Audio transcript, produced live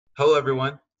Hello,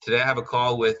 everyone. Today I have a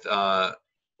call with a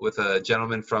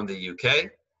gentleman from the UK,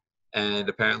 and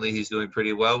apparently he's doing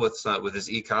pretty well with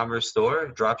his e-commerce store,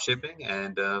 drop shipping.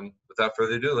 And without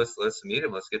further ado, let's meet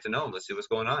him. Let's get to know him. Let's see what's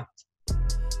going on.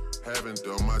 Haven't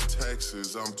done my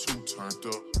taxes, I'm too turned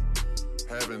up.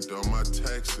 Haven't done my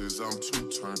taxes, I'm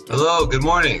too turned up. Hello, good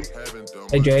morning.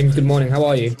 Hey James, good morning. How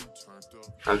are you?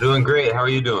 I'm doing great. How are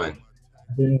you doing?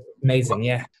 Doing amazing,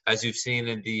 yeah. As you've seen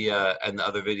in the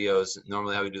other videos,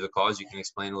 normally how we do the calls, you can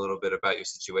explain a little bit about your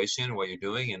situation, what you're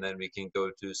doing, and then we can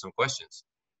go to some questions.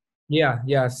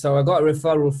 Yeah. So I got a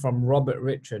referral from Robert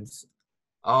Richards.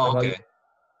 Oh, okay.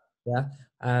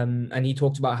 And he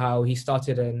talked about how he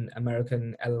started an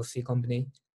American LLC company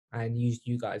and used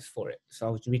you guys for it. So I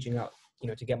was reaching out,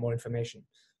 to get more information.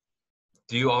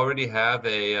 Do you already have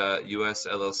a US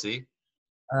LLC?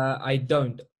 I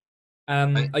don't.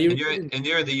 And you're in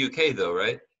the UK though,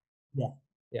 right?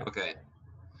 Yeah. Okay.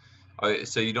 All right,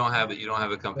 so you don't have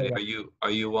a company. Yeah.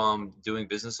 Are you doing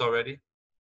business already?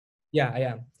 Yeah, I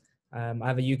am. I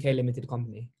have a UK limited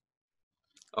company.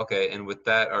 Okay, and with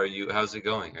that, how's it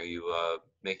going? Are you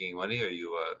making money? Are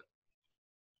you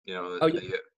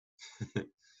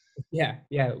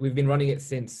Yeah. We've been running it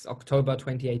since October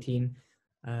 2018.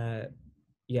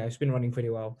 It's been running pretty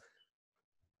well.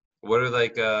 What are do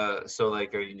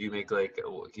you make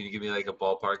can you give me like a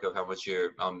ballpark of how much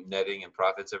you're netting in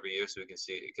profits every year so we can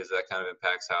see, because that kind of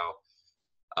impacts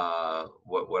how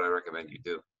what I recommend you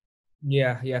do.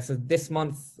 Yeah. So this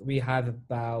month we have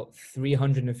about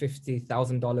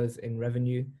 $350,000 in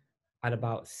revenue at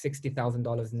about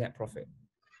 $60,000 net profit.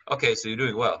 Okay, so you're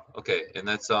doing well. Okay, and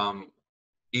that's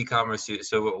e-commerce.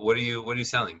 So what are you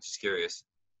selling? Just curious.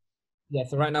 Yeah,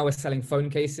 so right now we're selling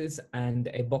phone cases and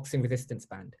a boxing resistance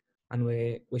band, and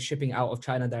we're shipping out of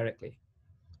China directly.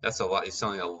 That's a lot. You're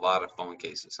selling a lot of phone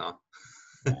cases, huh?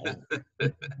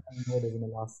 Orders in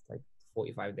the last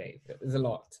 45 days. There's a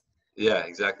lot. Yeah,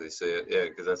 exactly. So yeah,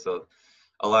 because that's a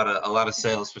lot of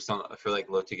sales for like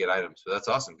low ticket items. So that's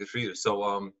awesome. Good for you.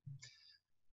 So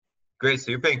great.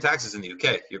 So you're paying taxes in the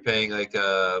UK. You're paying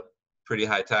pretty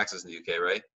high taxes in the UK,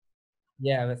 right?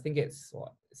 Yeah, I think it's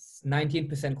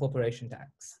 19% corporation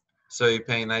tax. So you're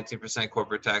paying 19%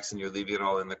 corporate tax, and you're leaving it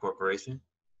all in the corporation?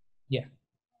 Yeah.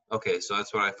 Okay, so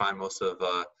that's what I find most of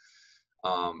the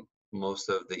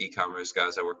e-commerce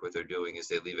guys I work with are doing, is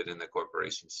they leave it in the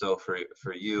corporation. So for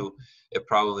you, it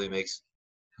probably makes,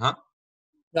 huh?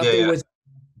 Yeah.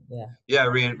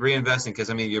 Reinvesting, because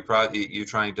I mean you're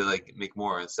trying to make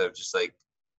more instead of just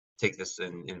take this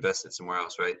and invest it somewhere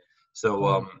else, right?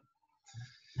 So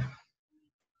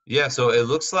yeah, so it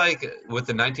looks like with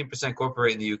the 19% corporate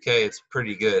rate in the UK, it's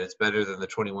pretty good. It's better than the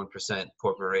 21%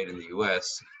 corporate rate in the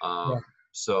US.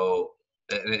 So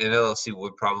an LLC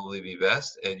would probably be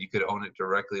best, and you could own it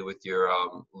directly with your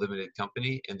limited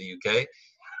company in the UK.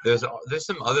 There's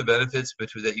some other benefits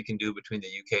that you can do between the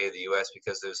UK and the US,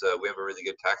 because we have a really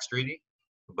good tax treaty,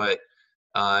 but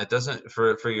it doesn't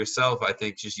for yourself. I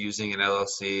think just using an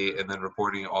LLC and then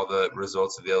reporting all the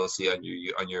results of the LLC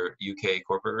on your UK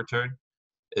corporate return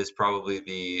is probably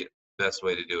the best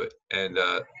way to do it, and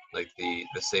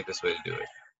the safest way to do it.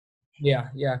 Yeah,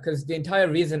 because the entire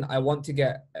reason I want to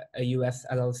get a US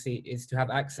LLC is to have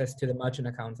access to the merchant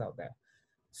accounts out there.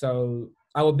 So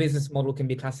our business model can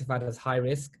be classified as high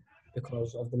risk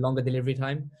because of the longer delivery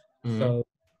time.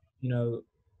 Mm-hmm.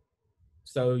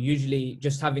 So usually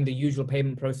just having the usual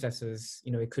payment processes,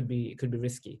 it could be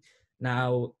risky.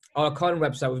 Now, our current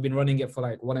website, we've been running it for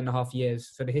 1.5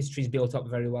 years, so the history's built up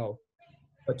very well.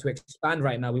 But to expand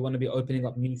right now, we want to be opening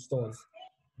up new stores.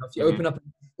 Now, if you open up a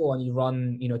store and you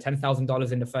run,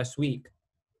 $10,000 in the first week,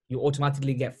 you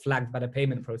automatically get flagged by the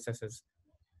payment processors.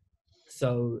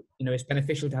 So, it's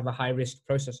beneficial to have a high-risk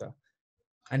processor.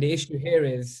 And the issue here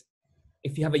is,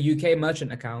 if you have a UK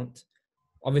merchant account,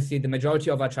 obviously the majority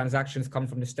of our transactions come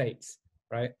from the States,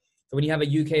 right? So when you have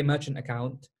a UK merchant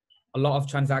account, a lot of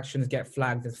transactions get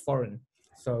flagged as foreign.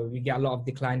 So you get a lot of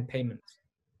declined payments.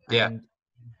 Yeah. And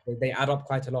they add up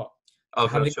quite a lot. Oh,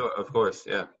 for sure, of course,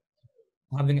 yeah.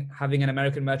 Having an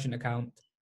American merchant account,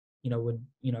 would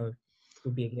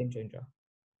be a game changer.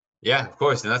 Yeah, of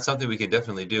course, and that's something we can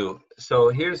definitely do. So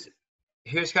here's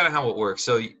kind of how it works.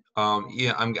 So I'm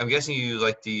guessing you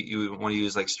want to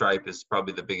use Stripe is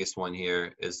probably the biggest one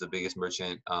here, is the biggest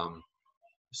merchant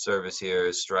service here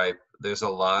is Stripe. There's a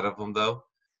lot of them though,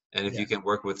 and if you can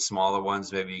work with smaller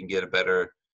ones, maybe you can get a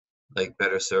better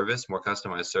service, more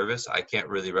customized service. I can't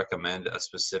really recommend a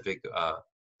specific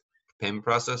payment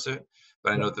processor,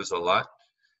 but I know there's a lot.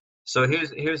 So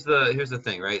here's the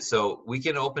thing, right? So we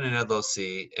can open an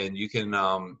LLC and you can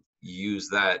use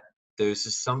that. There's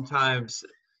just sometimes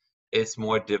it's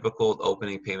more difficult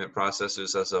opening payment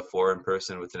processors as a foreign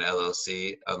person with an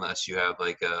LLC unless you have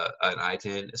like an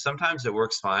ITIN. Sometimes it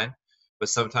works fine, but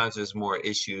sometimes there's more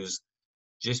issues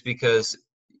just because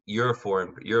you're a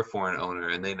foreign owner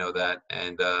and they know that.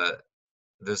 And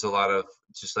there's a lot of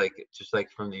just like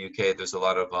from the UK, there's a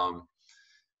lot of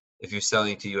if you're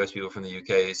selling to US people from the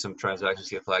UK, some transactions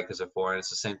get flagged because they're foreign.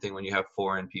 It's the same thing when you have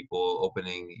foreign people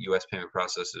opening US payment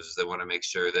processors. They want to make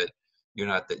sure that you're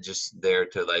not just there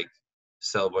to like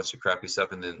sell a bunch of crappy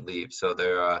stuff and then leave. So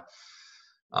they're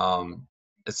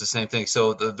it's the same thing.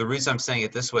 So the reason I'm saying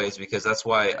it this way is because that's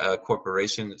why a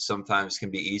corporation sometimes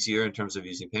can be easier in terms of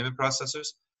using payment processors,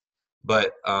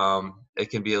 but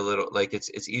it can be a little like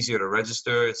it's easier to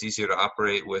register, it's easier to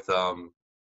operate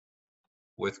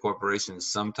with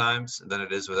corporations sometimes than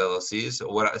it is with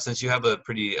LLCs. Since you have a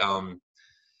pretty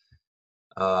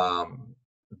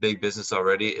big business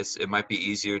already, it might be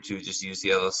easier to just use the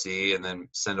LLC and then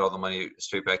send all the money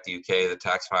straight back to UK. The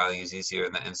tax filing is easier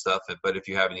and stuff. But if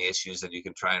you have any issues, then you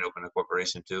can try and open a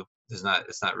corporation too. It's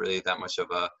not really that much of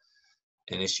an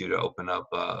issue to open up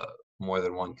more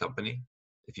than one company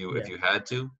if you had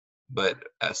to. But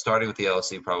starting with the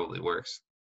LLC probably works.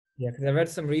 Yeah, because I read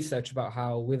some research about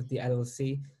how with the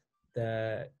LLC,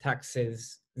 the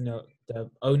taxes, the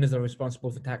owners are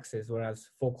responsible for taxes, whereas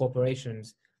for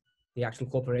corporations, the actual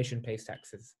corporation pays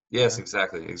taxes. Yes,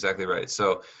 exactly right.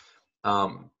 So,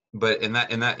 but in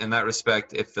that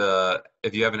respect, if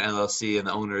you have an LLC and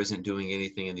the owner isn't doing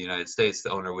anything in the United States,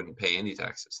 the owner wouldn't pay any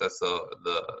taxes. That's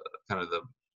the kind of the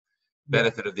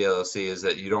benefit of the LLC is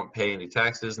that you don't pay any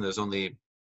taxes, and there's only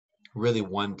really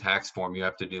one tax form you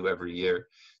have to do every year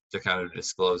to kind of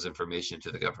disclose information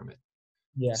to the government.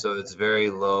 Yeah. So it's very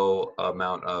low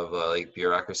amount of like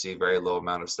bureaucracy, very low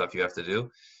amount of stuff you have to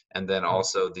do. And then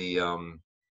also the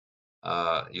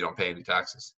you don't pay any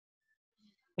taxes.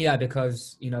 Yeah,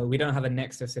 because we don't have a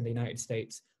nexus in the United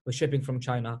States. We're shipping from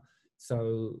China,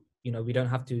 so we don't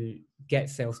have to get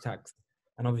sales tax.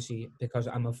 And obviously, because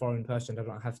I'm a foreign person, I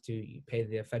don't have to pay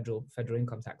the federal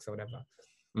income tax or whatever.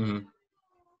 Mm-hmm.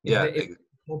 Yeah. Is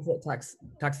corporate tax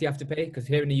you have to pay? Because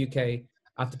here in the UK,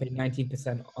 I have to pay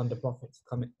 19% on the profits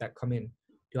that come in. Do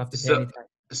you have to pay any tax?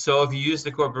 So if you use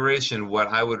the corporation, what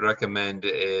I would recommend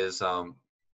is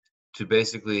to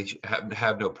basically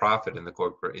have no profit in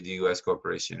the U.S.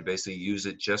 corporation. To basically use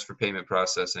it just for payment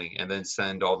processing, and then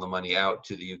send all the money out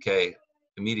to the U.K.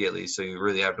 immediately. So you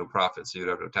really have no profit. So you'd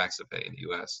have no tax to pay in the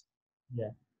U.S. Yeah.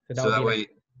 So that way.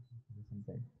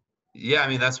 Yeah,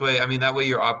 that way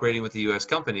you're operating with a U.S.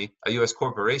 company, a U.S.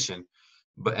 corporation.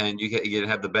 And you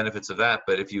have the benefits of that.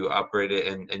 But if you operate it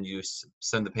and you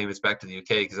send the payments back to the UK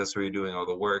because that's where you're doing all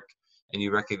the work, and you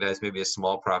recognize maybe a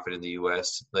small profit in the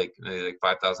US, like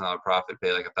 $5,000 profit,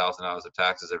 pay like $1,000 of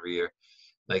taxes every year,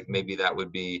 like maybe that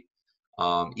would be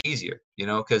easier,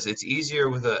 because it's easier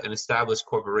with an established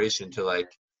corporation to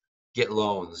like get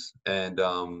loans and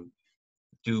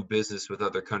do business with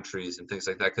other countries and things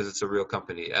like that because it's a real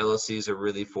company. LLCs are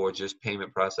really for just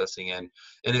payment processing, and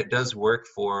it does work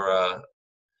for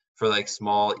like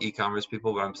small e-commerce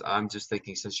people, but I'm just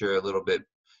thinking since you're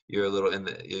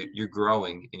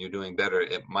growing and you're doing better,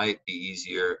 it might be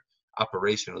easier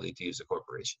operationally to use a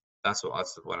corporation. That's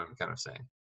what I'm kind of saying.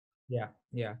 Yeah,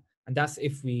 and that's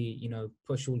if we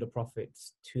push all the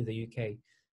profits to the UK,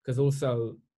 because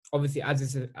also obviously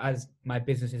as my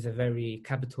business is a very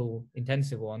capital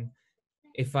intensive one,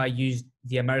 if I use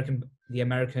the American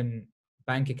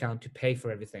bank account to pay for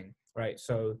everything, right?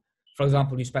 So for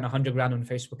example, you spend 100 grand on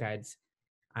Facebook ads,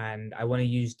 and I want to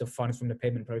use the funds from the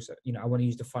payment process. I want to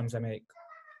use the funds I make,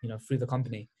 through the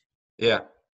company. Yeah.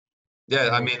 So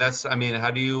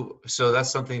that's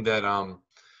something that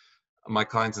my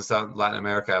clients in South Latin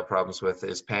America have problems with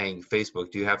is paying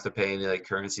Facebook. Do you have to pay any like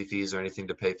currency fees or anything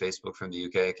to pay Facebook from the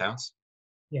UK accounts?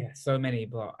 Yeah, so many.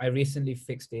 But I recently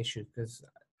fixed the issue because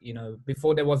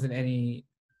before there wasn't any.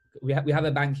 We have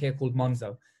a bank here called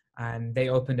Monzo. And they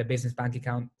opened a business bank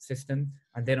account system,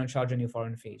 and they don't charge any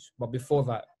foreign fees. But before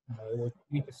that, it was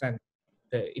 3%.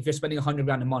 If you're spending 100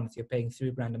 grand a month, you're paying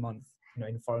 3 grand a month,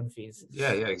 in foreign fees.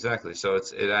 Yeah, exactly. So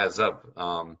it adds up.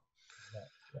 So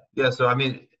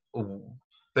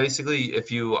basically,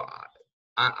 if you,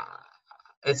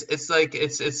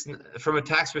 it's from a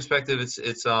tax perspective,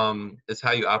 it's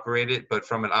how you operate it. But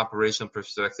from an operational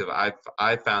perspective,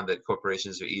 I found that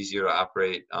corporations are easier to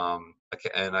operate,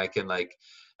 and I can like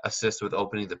assist with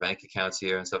opening the bank accounts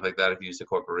here and stuff like that if you use a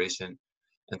corporation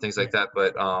and things like that.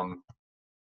 But what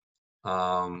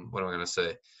am I going to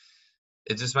say?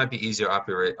 it just might be easier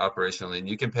operationally, and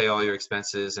you can pay all your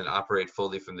expenses and operate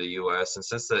fully from the U.S. And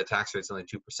since the tax rate's only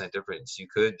 2% difference, you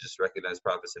could just recognize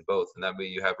profits in both, and that way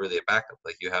you have really a backup.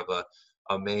 Like you have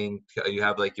you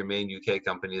have like your main UK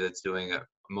company that's doing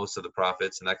most of the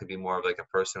profits, and that could be more of like a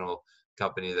personal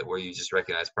company that where you just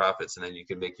recognize profits, and then you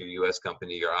can make your U.S.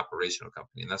 company your operational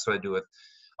company. And that's what I do with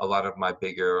a lot of my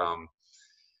bigger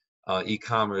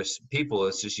e-commerce people,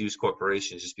 is just use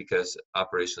corporations, just because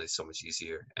operationally it's so much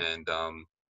easier, and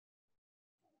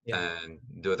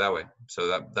do it that way.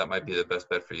 So that might be the best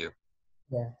bet for you.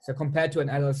 Yeah. So compared to an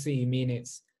LLC, you mean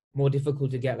it's more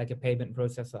difficult to get like a payment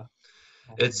processor?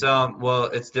 It's well,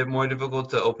 it's more difficult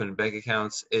to open bank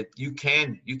accounts. You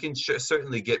can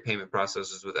certainly get payment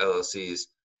processors with LLCs,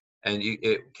 and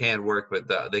it can work,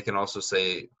 but they can also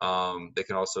say they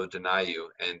can also deny you,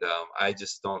 and I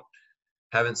just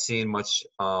haven't seen much.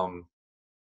 No,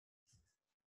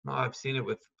 I've seen it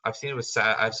with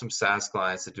SaaS. I have some SaaS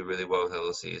clients that do really well with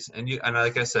LLCs, and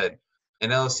like I said,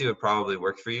 an LLC would probably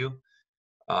work for you.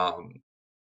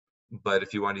 But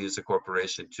if you want to use a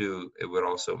corporation too, we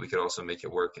could also make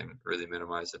it work and really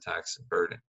minimize the tax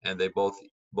burden. And they both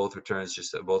returns,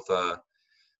 just both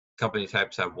company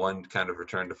types have one kind of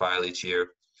return to file each year.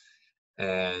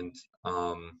 And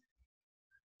I'm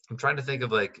trying to think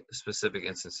of like specific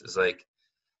instances. Like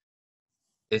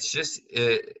it's just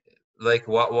like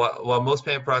while most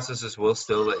payment processors will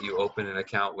still let you open an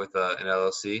account with an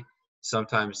LLC,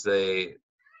 sometimes they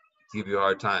give you a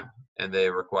hard time, and they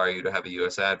require you to have a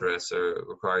U.S. address or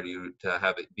require you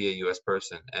to be a U.S.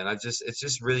 person. And it's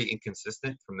just really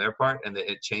inconsistent from their part, and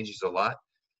it changes a lot.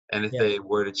 And if they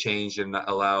were to change and not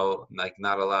allow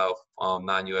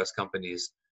non-U.S.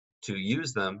 companies to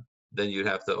use them, then you'd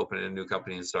have to open a new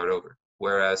company and start over.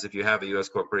 Whereas if you have a U.S.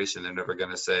 corporation, they're never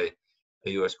going to say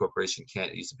a U.S. corporation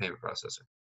can't use a payment processor.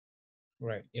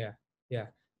 Right. Yeah. Yeah.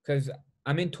 Because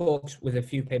I'm in talks with a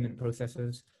few payment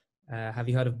processors. Have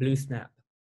you heard of BlueSnap?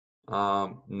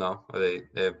 No. They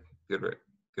have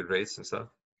good rates and stuff?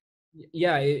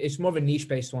 Yeah, it's more of a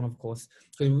niche-based one, of course.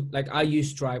 So, like, I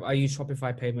use Stripe, I use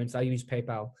Shopify payments, I use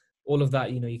PayPal. All of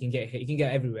that, you can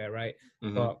get everywhere, right?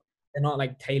 Mm-hmm. But they're not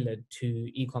like tailored to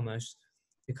e-commerce,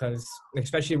 because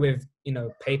especially with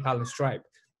PayPal and Stripe,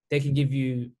 they can give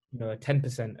you a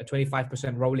 10%, a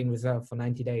 25% rolling reserve for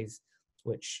 90 days,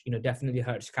 which definitely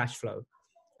hurts cash flow.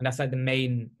 And that's like the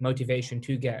main motivation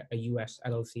to get a US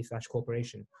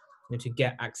LLC/corporation, to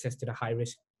get access to the high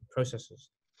risk processors.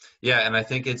 Yeah, and I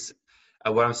think it's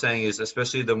what I'm saying is,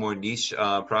 especially the more niche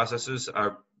processors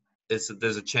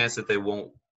there's a chance that they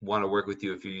won't want to work with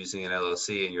you if you're using an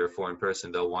LLC and you're a foreign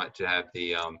person. They'll want to have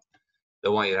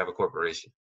they'll want you to have a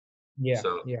corporation. Yeah.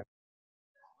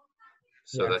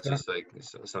 So that's just like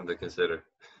something to consider.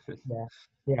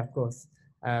 Yeah, of course.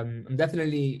 I'm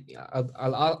definitely,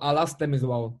 I'll ask them as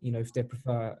well, if they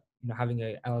prefer, having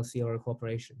a LLC or a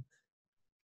corporation.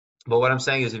 But what I'm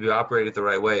saying is, if you operate it the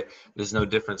right way, there's no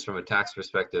difference from a tax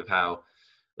perspective, how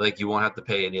like you won't have to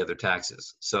pay any other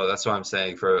taxes. So that's what I'm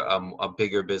saying, for a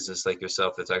bigger business like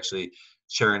yourself that's actually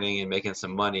churning and making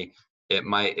some money,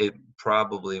 it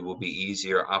probably will be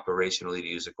easier operationally to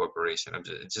use a corporation. I'm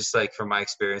just like, from my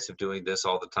experience of doing this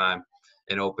all the time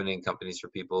and opening companies for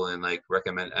people and like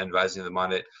advising them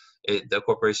on it, the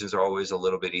corporations are always a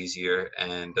little bit easier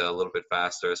and a little bit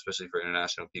faster, especially for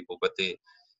international people. But the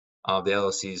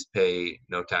LLCs pay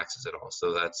no taxes at all.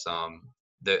 So that's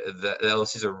the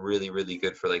LLCs are really, really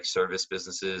good for like service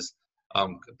businesses,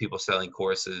 people selling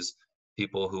courses,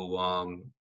 people who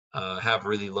have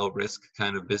really low risk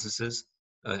kind of businesses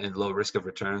and low risk of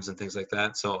returns and things like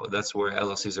that. So that's where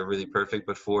LLCs are really perfect.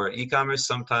 But for e-commerce,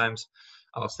 sometimes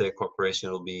I'll say a corporation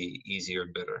will be easier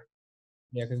and better.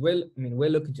 Yeah, because we're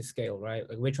looking to scale, right?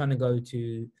 Like, we're trying to go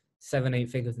to 7-8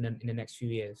 figures in the next few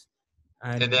years.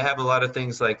 And they have a lot of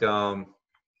things like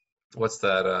what's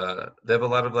that? They have a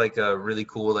lot of like really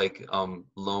cool like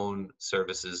loan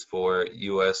services for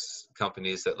U.S.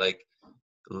 companies that like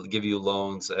give you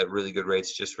loans at really good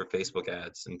rates just for Facebook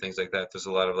ads and things like that. There's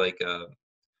a lot of like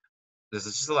there's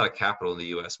just a lot of capital in the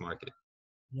U.S. market.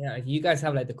 Yeah, you guys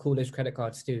have like the coolest credit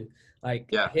cards too.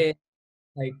 Like here,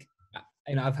 like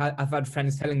I've had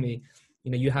friends telling me,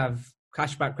 you have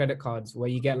cashback credit cards where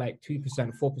you get like 2%,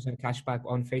 4% cashback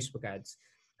on Facebook ads.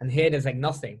 And here there's like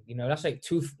nothing,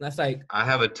 that's like I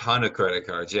have a ton of credit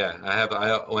cards. Yeah.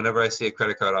 Whenever I see a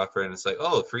credit card offer and it's like,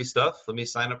 oh, free stuff, let me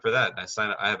sign up for that.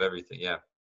 And I have everything. Yeah.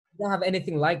 You don't have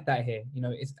anything like that here.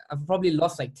 I've probably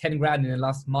lost like 10 grand in the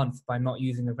last month by not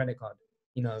using a credit card,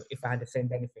 if I had the same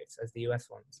benefits as the US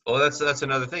ones. Well, that's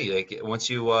another thing. Like once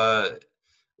you,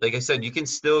 like I said, you can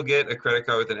still get a credit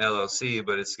card with an LLC,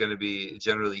 but it's going to be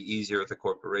generally easier with a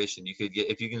corporation. You could get,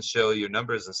 if you can show your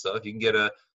numbers and stuff, you can get an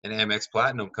Amex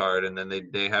Platinum card, and then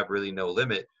they have really no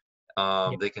limit.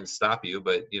 Yeah. They can stop you,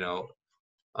 but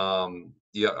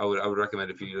yeah, I would recommend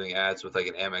if you're doing ads with like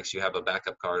an Amex, you have a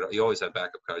backup card. You always have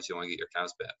backup cards. You want to get your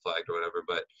accounts flagged or whatever,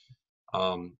 but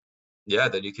yeah,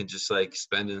 then you can just like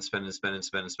spend and spend and spend and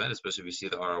spend and spend, especially if you see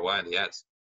the ROI in the ads.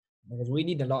 Because we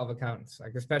need a lot of accounts,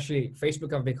 like especially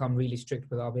Facebook have become really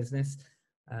strict with our business.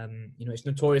 It's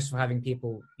notorious for having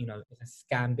people, it's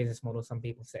a scam business model, some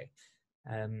people say.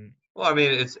 Well, I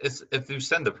mean, it's if you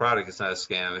send the product, it's not a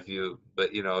scam. If you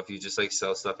just like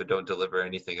sell stuff and don't deliver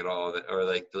anything at all, or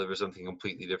like deliver something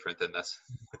completely different, then that's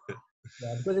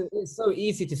Yeah, because it's so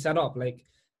easy to set up. Like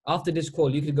after this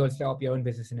call, you could go and set up your own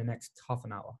business in the next half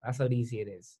an hour. That's how easy it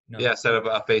is. Yeah, set up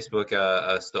a Facebook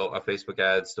store, a Facebook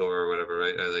ad store or whatever,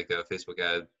 right? Or like a Facebook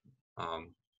ad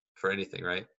for anything,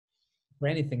 right? For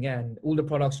anything, yeah. And all the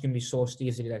products can be sourced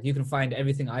easily. Like you can find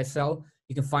everything I sell.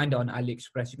 You can find it on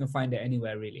AliExpress. You can find it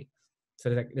anywhere really. So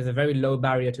there's a very low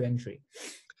barrier to entry.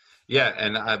 Yeah,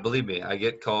 and believe me, I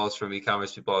get calls from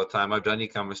e-commerce people all the time. I've done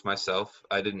e-commerce myself.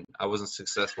 I wasn't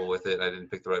successful with it. I didn't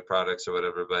pick the right products or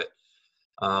whatever, but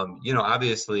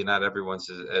obviously not everyone's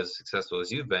as successful as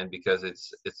you've been, because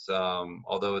it's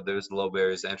although there's low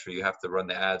barriers to entry, you have to run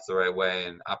the ads the right way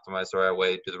and optimize the right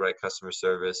way, do the right customer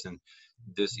service, and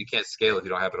you can't scale if you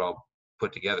don't have it all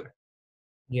put together.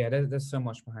 Yeah, there's so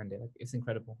much behind it. Like, it's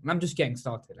incredible. And I'm just getting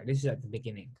started. Like this is at the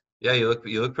beginning. Yeah, you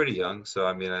look pretty young, so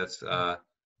I mean that's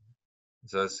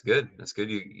good. That's good.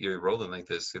 You're rolling like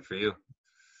this. Good for you.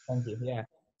 Thank you. Yeah.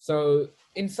 So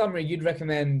in summary, you'd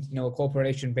recommend, a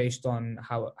corporation based on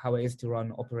how it is to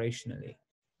run operationally?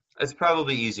 It's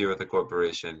probably easier with a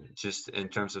corporation, just in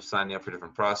terms of signing up for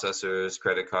different processors,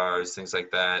 credit cards, things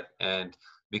like that. And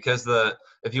because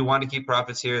if you want to keep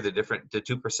profits here, the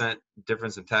 2%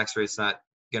 difference in tax rate's not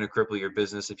going to cripple your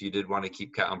business if you did want to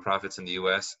keep counting profits in the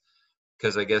U.S.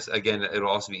 Because I guess, again, it'll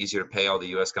also be easier to pay all the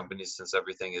U.S. companies, since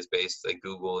everything is based, like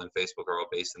Google and Facebook are all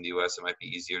based in the U.S. It might be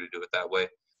easier to do it that way.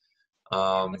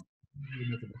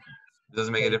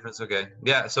 Doesn't make a difference. Okay.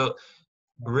 Yeah. So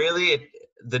really,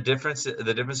 the difference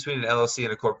between an LLC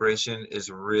and a corporation is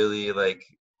really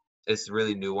it's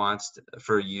really nuanced.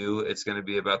 For you, it's going to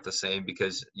be about the same,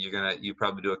 because you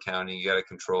probably do accounting. You got to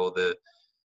control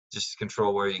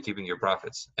where you're keeping your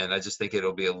profits. And I just think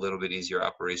it'll be a little bit easier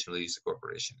operationally to use a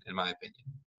corporation, in my opinion.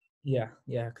 Yeah.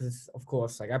 Because of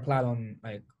course, like I plan on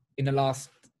in the last,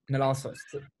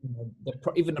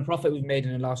 even the profit we've made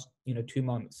in the last, 2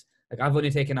 months. Like I've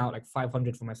only taken out like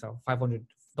 $500 for myself.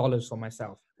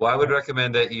 Well, I would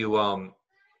recommend that you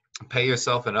pay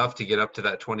yourself enough to get up to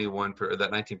that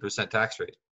 19% tax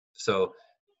rate. So,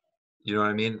 you know what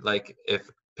I mean? Like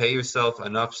pay yourself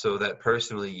enough so that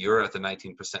personally you're at the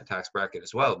 19% tax bracket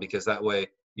as well, because that way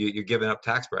you're giving up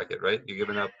tax bracket, right? You're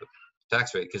giving up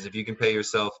tax rate. Because if you can pay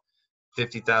yourself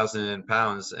 50,000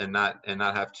 pounds and not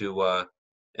have to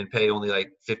and pay only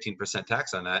like 15%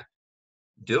 tax on that,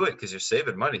 do it, because you're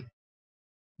saving money.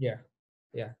 Yeah.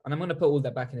 And I'm going to put all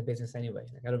that back in the business anyway.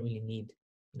 Like I don't really need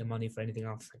the money for anything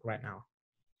else like right now.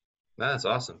 That's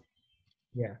awesome.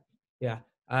 Yeah.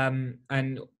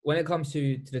 And when it comes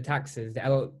to the taxes,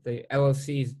 the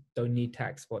LLCs don't need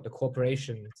tax, but the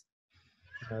corporations,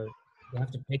 you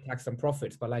have to pay tax on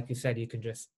profits. But like you said, you can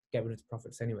just get rid of the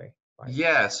profits anyway. Right?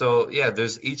 Yeah. So yeah,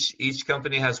 there's each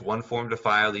company has one form to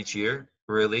file each year,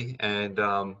 really, and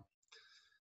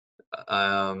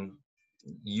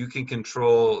you can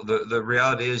control the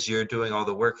reality is you're doing all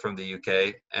the work from the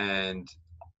UK, and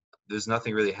there's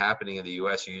nothing really happening in the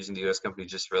US. You're using the US company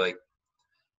just for like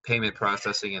payment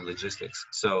processing and logistics.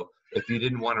 So if you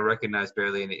didn't want to recognize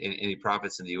barely any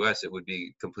profits in the US, it would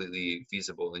be completely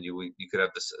feasible, and you could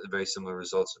have this very similar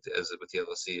results with the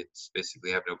LLC. It's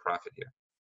basically have no profit here.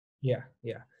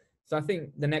 Yeah. So I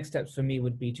think the next steps for me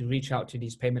would be to reach out to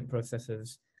these payment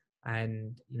processors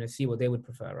and see what they would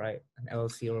prefer, right? An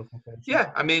LLC or a corporation.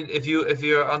 Yeah, I mean, if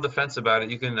you're on the fence about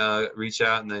it, you can reach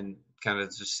out and then kind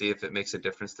of just see if it makes a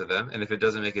difference to them. And if it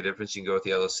doesn't make a difference, you can go with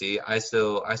the LLC. I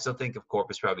still think of corp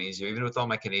is probably easier, even with all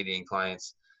my Canadian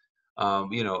clients.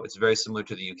 It's very similar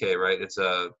to the UK, right? It's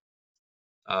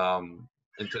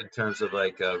in terms of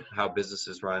like how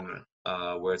businesses run,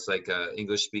 where it's like a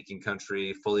English-speaking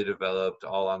country, fully developed,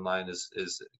 all online,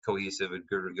 is cohesive and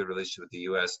good relationship with the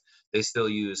US. They still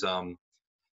use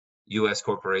US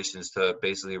corporations to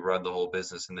basically run the whole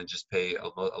business, and then just pay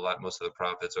most of the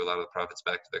profits, or a lot of the profits,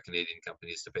 back to their Canadian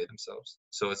companies to pay themselves.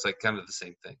 So it's like kind of the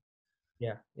same thing.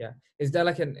 Yeah. Is there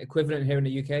like an equivalent here in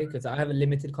the UK? Because I have a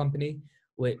limited company,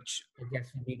 which I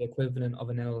guess would be the equivalent of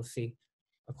an LLC.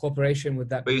 A corporation, would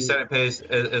that But you be said it pays,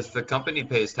 if the company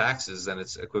pays taxes, then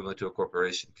it's equivalent to a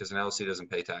corporation because an LLC doesn't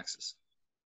pay taxes.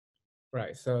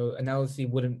 right? So an LLC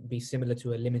wouldn't be similar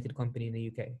to a limited company in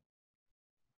the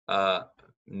UK.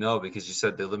 No, because you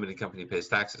said the limited company pays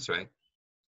taxes, right?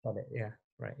 Got it. Yeah.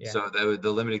 Right. Yeah. So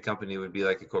the limited company would be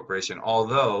like a corporation,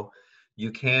 although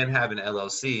you can have an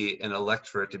LLC and elect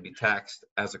for it to be taxed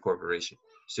as a corporation.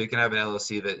 So you can have an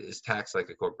LLC that is taxed like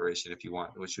a corporation if you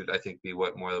want, which would, I think, be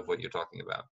more of what you're talking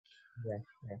about. Yeah.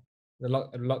 Yeah. A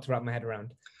lot to wrap my head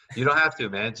around. You don't have to,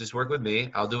 man. Just work with me.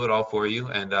 I'll do it all for you,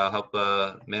 and I'll help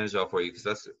manage it all for you.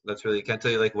 Because that's really, can I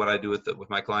tell you like what I do with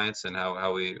my clients and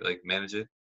how we like manage it?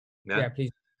 Yeah.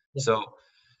 Please. Yeah. So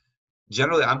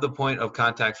generally, I'm the point of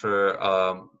contact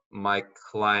for my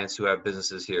clients who have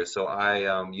businesses here. So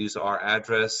I use our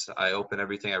address. I open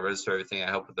everything. I register everything. I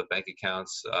help with the bank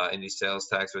accounts, any sales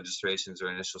tax registrations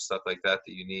or initial stuff like that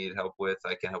that you need help with.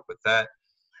 I can help with that.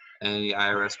 Any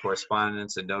IRS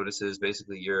correspondence and notices.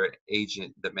 Basically, you're an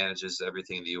agent that manages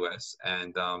everything in the U.S.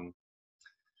 and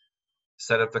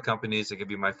set up the companies. I give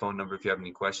you my phone number if you have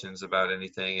any questions about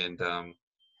anything, and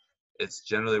it's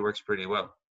generally works pretty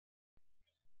well.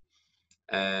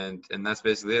 And that's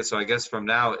basically it. So I guess from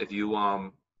now, if you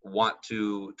want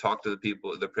to talk to the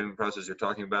people, the payment process you're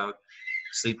talking about,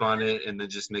 sleep on it, and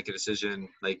then just make a decision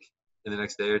like in the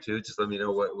next day or two, just let me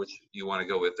know which you want to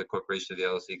go with, the corporation or the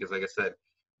LLC. Because like I said,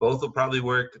 both will probably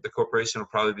work. The corporation will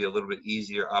probably be a little bit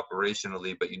easier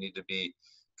operationally, but you need to be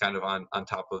kind of on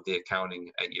top of the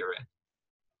accounting at year end.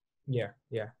 Yeah.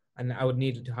 Yeah. And I would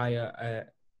need to hire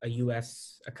a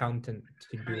US accountant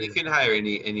to do it. You can hire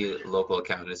any local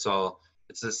accountant.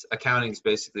 It's this accounting is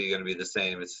basically going to be the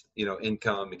same. It's,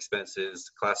 income,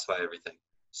 expenses, classify everything.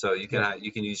 So you can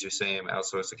you can use your same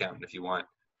outsourced accountant if you want,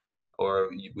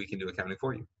 or we can do accounting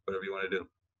for you, whatever you want to do.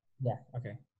 Yeah.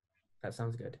 Okay. That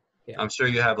sounds good. Yeah. I'm sure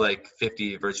you have like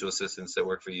 50 virtual assistants that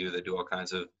work for you that do all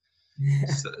kinds of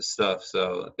stuff.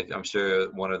 So I'm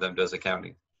sure one of them does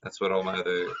accounting. That's what all my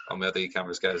other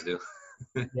e-commerce guys do.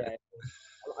 Yeah.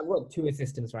 I've got 2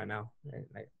 assistants right now. Right?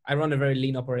 Like, I run a very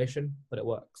lean operation, but it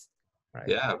works. Right.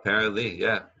 Yeah, apparently.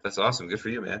 Yeah, that's awesome. Good for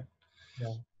you, man.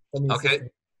 Yeah. Okay.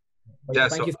 Yeah.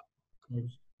 Thank you.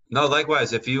 No,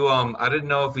 likewise. If you I didn't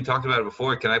know if we talked about it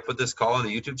before. Can I put this call on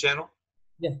the YouTube channel?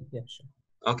 Yeah. Yeah. Sure.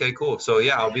 Okay, cool. So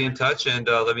yeah, I'll be in touch, and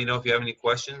let me know if you have any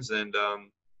questions, and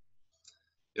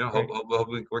hope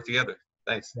we work together.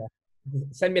 Thanks. Yeah.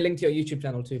 Send me a link to your YouTube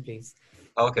channel too, please.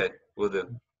 Okay, we'll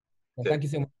do. Yeah, thank you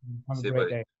so much. Have a great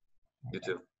day. You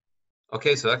too.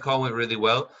 Okay, so that call went really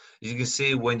well. You can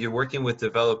see when you're working with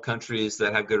developed countries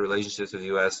that have good relationships with the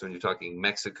U.S., when you're talking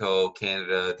Mexico,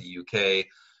 Canada, the U.K.,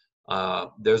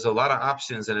 there's a lot of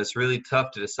options, and it's really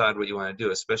tough to decide what you want to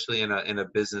do, especially in a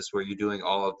business where you're doing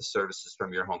all of the services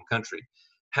from your home country.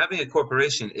 Having a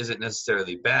corporation isn't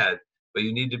necessarily bad, but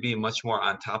you need to be much more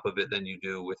on top of it than you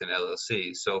do with an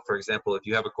LLC. So, for example, if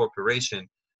you have a corporation,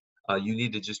 you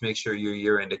need to just make sure your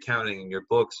year-end accounting and your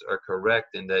books are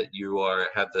correct, and that you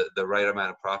have the right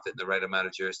amount of profit and the right amount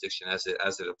of jurisdiction as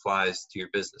it applies to your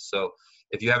business. So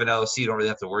if you have an LLC, you don't really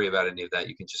have to worry about any of that.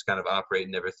 You can just kind of operate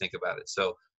and never think about it.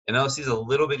 So an LLC is a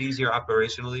little bit easier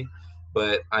operationally,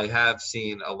 but I have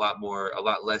seen a lot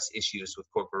less issues with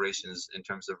corporations in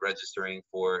terms of registering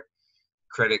for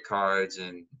credit cards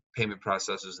and payment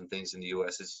processors and things in the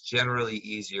US. It's generally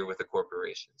easier with a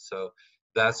corporation. So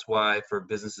that's why for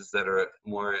businesses that are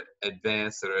more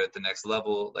advanced, that are at the next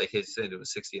level, like he said, it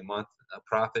was $60 a month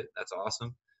profit. That's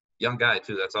awesome. Young guy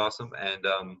too. That's awesome. And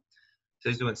so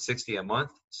he's doing $60 a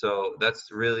month. So that's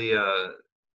really,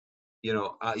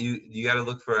 you got to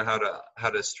look for how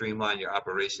to streamline your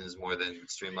operations more than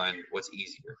streamline what's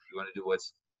easier. You want to do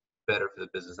what's better for the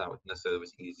business, not necessarily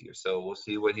what's easier. So we'll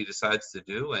see what he decides to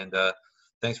do. And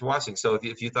thanks for watching. So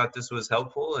if you thought this was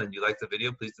helpful and you liked the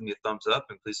video, please give me a thumbs up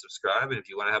and please subscribe. And if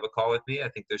you want to have a call with me, I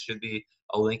think there should be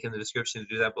a link in the description to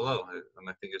do that below.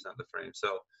 My finger's on the frame.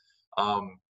 So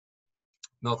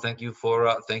no, thank you for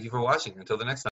watching. Until the next time.